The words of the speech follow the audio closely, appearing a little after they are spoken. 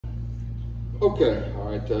Okay,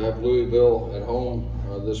 all right. I have Louisville at home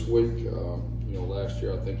this week. Last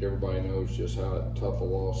year I think everybody knows just how tough a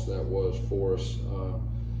loss that was for us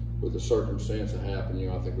with the circumstance that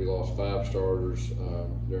happened. I think we lost 5 starters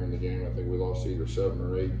during the game. I think we lost either 7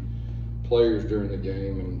 or 8 players during the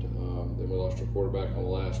game, and then we lost our quarterback on the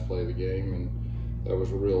last play of the game, and that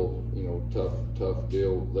was a real tough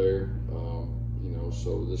deal there.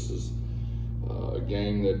 So this is a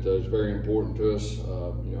game that is very important to us.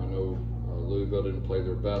 I know Louisville didn't play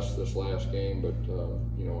their best this last game, but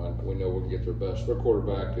we know we'll get their best. Their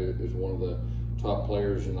quarterback is one of the top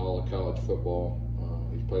players in all of college football.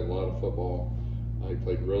 He's played a lot of football. He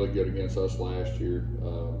played really good against us last year.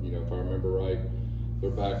 If I remember right,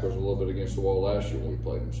 their back was a little bit against the wall last year when we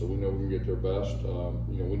played them. So we know we can get their best.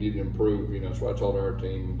 We need to improve. That's why I told our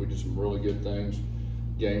team we did some really good things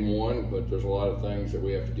game 1, but there's a lot of things that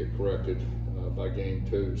we have to get corrected by game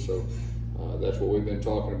 2. So that's what we've been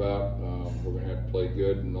talking about. We're going to have to play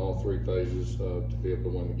good in all 3 phases to be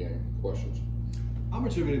able to win the game. Questions? How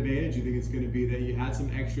much of an advantage do you think it's going to be that you had some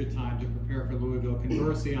extra time to prepare for Louisville?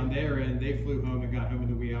 Conversely, on their end, they flew home and got home in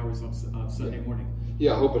the wee hours of Sunday morning.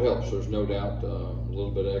 Yeah, I hope it helps. There's no doubt a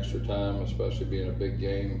little bit of extra time, especially being a big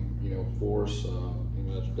game, for us.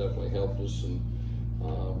 That's definitely helped us, and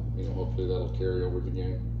hopefully that'll carry over the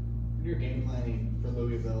game. When you're game planning for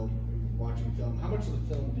Louisville, watching film, how much of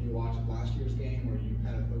the film do you watch of last year's game, or you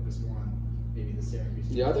kind of focus more on maybe the Syracuse?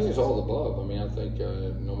 Yeah, I think it's all the above. I think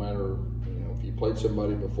no matter if you played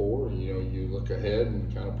somebody before, you look ahead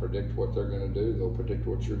and kind of predict what they're going to do. They'll predict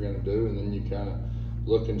what you're going to do, and then you kind of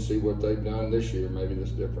look and see what they've done this year. Maybe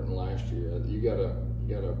that's different than last year. You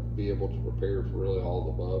gotta be able to prepare for really all the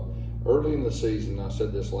above. Early in the season, I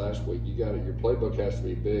said this last week, your playbook has to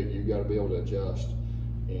be big. You got to be able to adjust,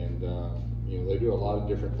 and they do a lot of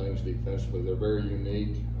different things defensively. They're very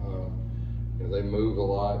unique. They move a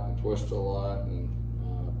lot and twist a lot and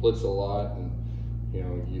blitz a lot, and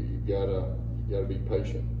you gotta be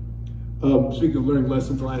patient. Speaking of learning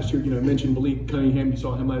lessons from last year, I mentioned Malik Cunningham. You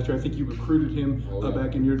saw him last year. I think you recruited him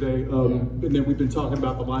back in your day. And then we've been talking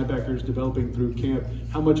about the linebackers developing through camp.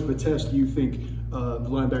 How much of a test do you think the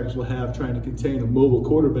linebackers will have trying to contain a mobile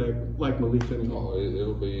quarterback like Malik Cunningham?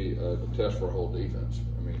 It'll be a test for a whole defense.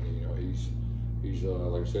 He's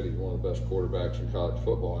like I said, he's one of the best quarterbacks in college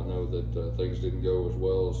football. I know that things didn't go as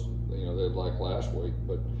well as they'd like last week,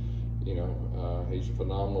 but he's a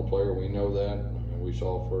phenomenal player. We know that. We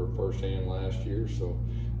saw for firsthand last year. So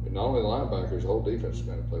not only the linebackers, the whole defense is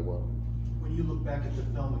going to play well. When you look back at the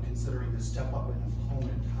film and considering the step up in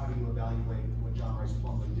opponent, how do you evaluate what John Rice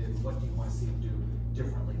Plumlee did? What do you want to see him do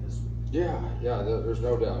differently this week? Yeah, there's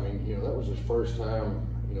no doubt. That was his first time,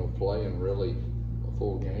 playing really a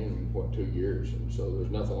full game in 2 years, and so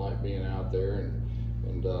there's nothing like being out there.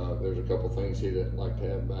 And there's a couple things he'd like to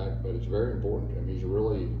have back, but it's very important to him. He's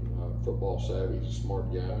really football savvy. He's a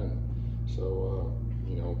smart guy, and so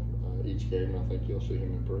each game I think you'll see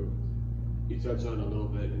him improve. You touched on a little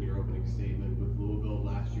bit in your opening statement with Louisville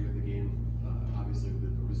last year. The game, obviously, the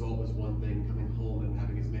result was one thing. Coming home and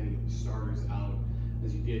having as many starters out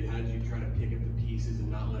as you did, how did you try to pick up the pieces and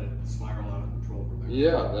not let it spiral out of control from there?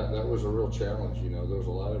 Yeah, that was a real challenge. There was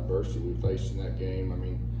a lot of adversity we faced in that game.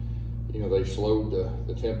 They slowed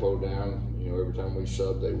the tempo down. Every time we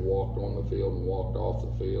subbed, they walked on the field and walked off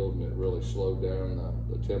the field, and it really slowed down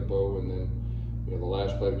the tempo. And then, the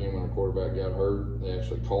last play of the game when our quarterback got hurt, they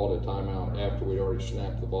actually called a timeout after we'd already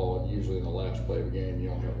snapped the ball. And usually in the last play of the game, you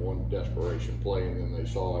only have one desperation play, and then they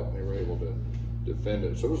saw it and they were able to defend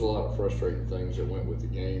it. So there was a lot of frustrating things that went with the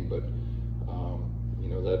game, but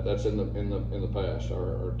that's in the past.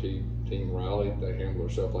 Our team rallied. They handled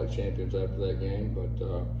themselves like champions after that game, but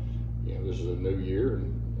this is a new year,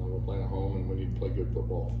 and we're playing at home, and we need to play good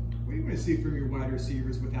football. What do you want to see from your wide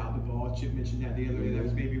receivers without the ball? Chip mentioned that the other day. That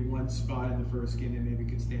was maybe one spot in the first game that maybe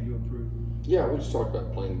could stand to improve. Yeah, we just talked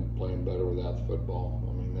about playing better without the football.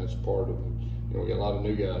 That's part of it. We got a lot of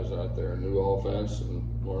new guys out there, new offense, and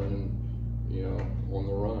learning, on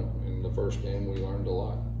the run. In the first game, we learned a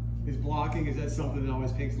lot. Is blocking, is that something that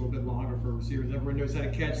always takes a little bit longer for receivers? Everyone knows how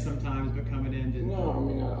to catch sometimes, but coming in didn't.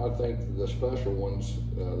 No, I think the special ones,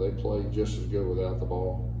 they play just as good without the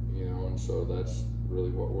ball, and so that's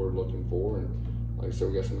really what we're looking for. And like I said,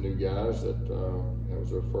 we got some new guys that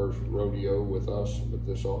was their first rodeo with us with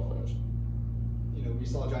this offense. We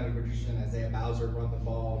saw Johnny Richardson, Isaiah Bowser run the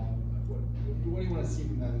ball. What do you want to see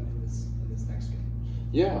from them in this next game?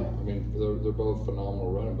 Yeah, they're both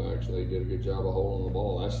phenomenal running backs. They did a good job of holding the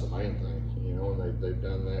ball. That's the main thing, and they've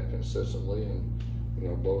done that consistently.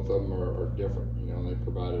 And both of them are different. They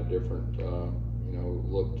provide a different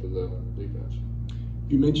look to the defense.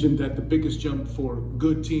 You mentioned that the biggest jump for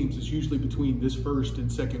good teams is usually between this first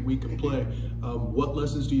and second week of play. What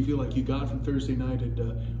lessons do you feel like you got from Thursday night, and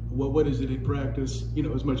what is it in practice,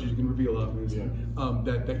 as much as you can reveal, obviously,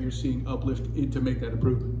 that you're seeing uplift to make that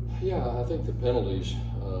improvement? Yeah, I think the penalties,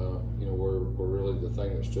 were really the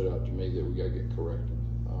thing that stood out to me that we got to get corrected.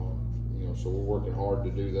 So we're working hard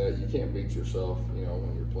to do that. You can't beat yourself,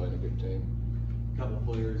 when you're playing a good team. A couple of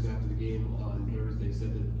players after the game on Thursday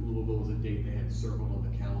said that Louisville was a date they had circled on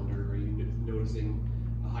the calendar. Are you noticing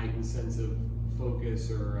a heightened sense of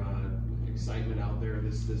focus or excitement out there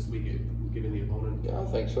this week given the opponent? Yeah, I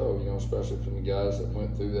think so, especially from the guys that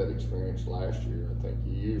went through that experience last year. I think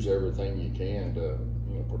you use everything you can to,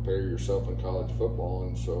 prepare yourself in college football,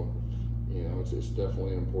 and so, it's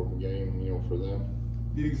definitely an important game, for them.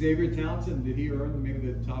 Did Xavier Townsend, did he earn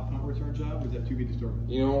maybe the top punt return job, or is that to be determined?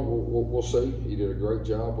 We'll see. He did a great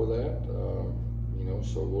job with that.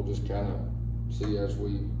 So we'll just kind of see as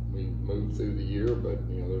we move through the year. But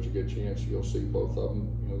there's a good chance you'll see both of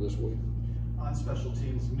them, this week. On special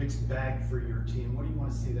teams, mixed bag for your team. What do you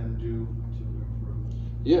want to see them do to improve?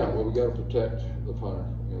 Yeah, well, we got to protect the punter.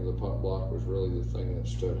 The punt block was really the thing that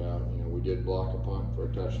stood out. We did block a punt for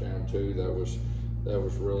a touchdown too. That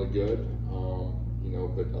was really good.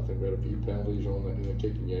 But I think we had a few penalties in the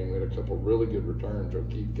kicking game. We had a couple of really good returns.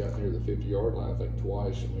 O'Keefe got near the 50-yard line, I think,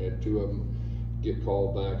 twice, and we had two of them get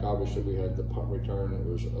called back. Obviously, we had the punt return that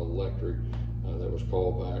was electric that was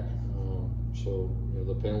called back. So,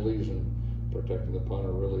 the penalties and protecting the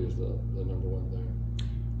punter really is the number one thing.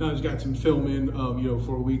 Now he's got some film in,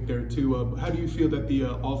 for a week there too. How do you feel that the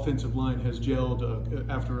offensive line has gelled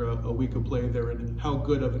after a week of play there, and how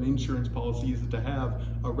good of an insurance policy is it to have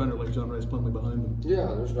a runner like John Rice Plumlee behind them? Yeah,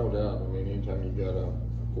 there's no doubt. Anytime you've got a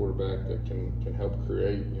quarterback that can help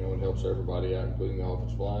create, it helps everybody out, including the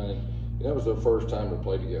offensive line. And that was their first time to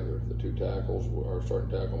play together. The two tackles, our starting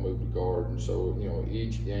tackle moved to guard, and so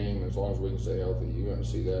each game, as long as we can stay healthy, you're going to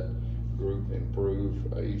see that group improve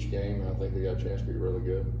each game. I think they got a chance to be really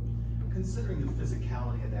good. Considering the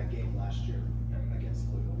physicality of that game last year against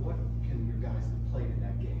Louisville, what can your guys that played in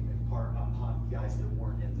that game impart upon guys that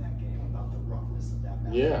weren't in that game about the roughness of that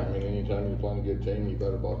match? Yeah, anytime you're playing a good team, you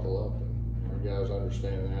better buckle up, and our guys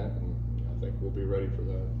understand that, and I think we'll be ready for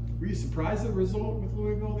that. Were you surprised at the result with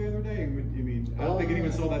Louisville the other day? I don't think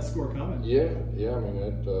anyone saw that score coming. Yeah.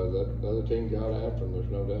 That other team got after them.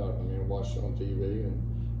 There's no doubt. I watched it on TV, and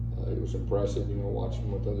it was impressive,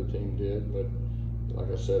 watching what the other team did. But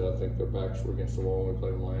like I said, I think their backs were against the wall when we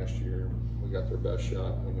played them last year. We got their best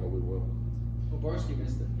shot, and we know we will. Well, Varsity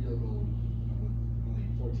missed the field goal with only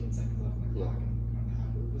 14 seconds left on the clock and a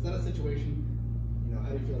half. Was that a situation,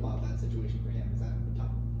 how do you feel about that situation for him? Is that a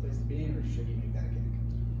tough place to be in, or should he make that kick?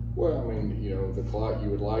 Well, the clock,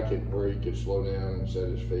 you would like it where he could slow down and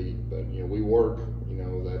set his feet. But, we work,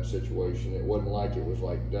 that situation. It wasn't like it was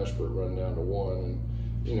like desperate run down to one.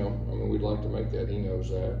 And, we'd like to make that. He knows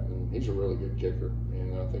that. And he's a really good kicker.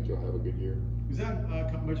 And I think he'll have a good year. Was that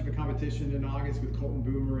much of a competition in August with Colton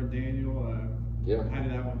Boomer and Daniel? Yeah. How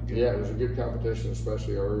did that one go? Yeah, it was a good competition,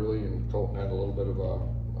 especially early. And Colton had a little bit of a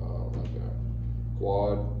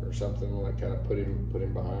quad or something like kind of put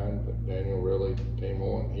him behind. But Daniel really came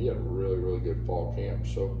on. He had a really, really good fall camp.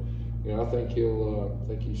 So, I think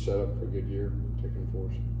he's set up for a good year kicking for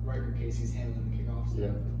us. Riker Casey's handling the kickoffs. Yeah.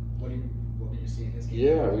 What do you see in his game?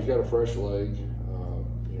 Yeah, he's got a fresh leg.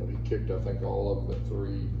 He kicked, I think, all of them but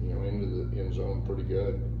three, into the end zone pretty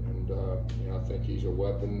good. And, I think he's a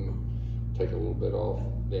weapon. Take a little bit off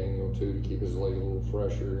Daniel, too, to keep his leg a little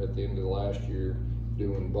fresher. At the end of the last year,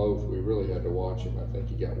 doing both, we really had to watch him. I think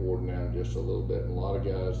he got worn down just a little bit. And a lot of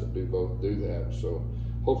guys that do both do that. So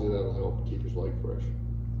hopefully that'll help keep his leg fresh.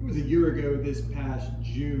 It was a year ago this past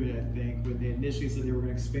June, I think, when they initially said they were going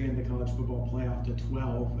to expand the college football playoff to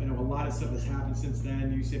 12. I know a lot of stuff has happened since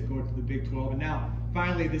then. UCF going to the Big 12. And now,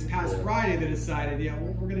 finally, this past Friday, they decided,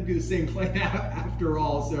 we're going to do the same play now after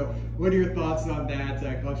all. So what are your thoughts on that,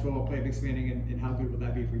 college football playoff expanding, and how good would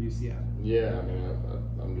that be for UCF? Yeah,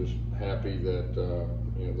 I'm just happy that,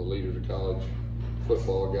 the leaders of college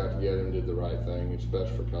football got together and did the right thing. It's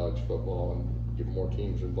best for college football and get more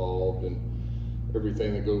teams involved and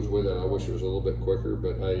everything that goes with it. I wish it was a little bit quicker,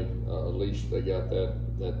 but hey, at least they got that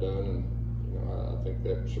done, and I think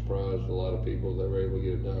that surprised a lot of people. They were able to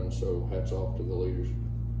get it done. So hats off to the leaders.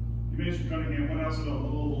 You mentioned Cunningham. What else about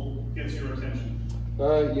Louisville gets your attention?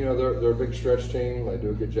 They're a big stretch team. They do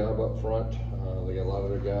a good job up front. They got a lot of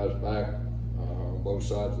their guys back on both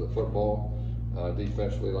sides of the football.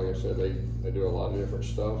 Defensively, like I said, they do a lot of different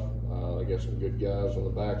stuff. They got some good guys on the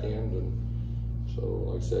back end, and so,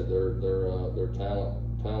 like I said, their talent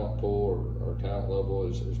talent pool or talent level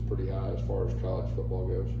is pretty high as far as college football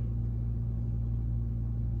goes.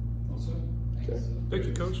 Also. Okay. Thank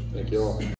you, Coach. Thank you all.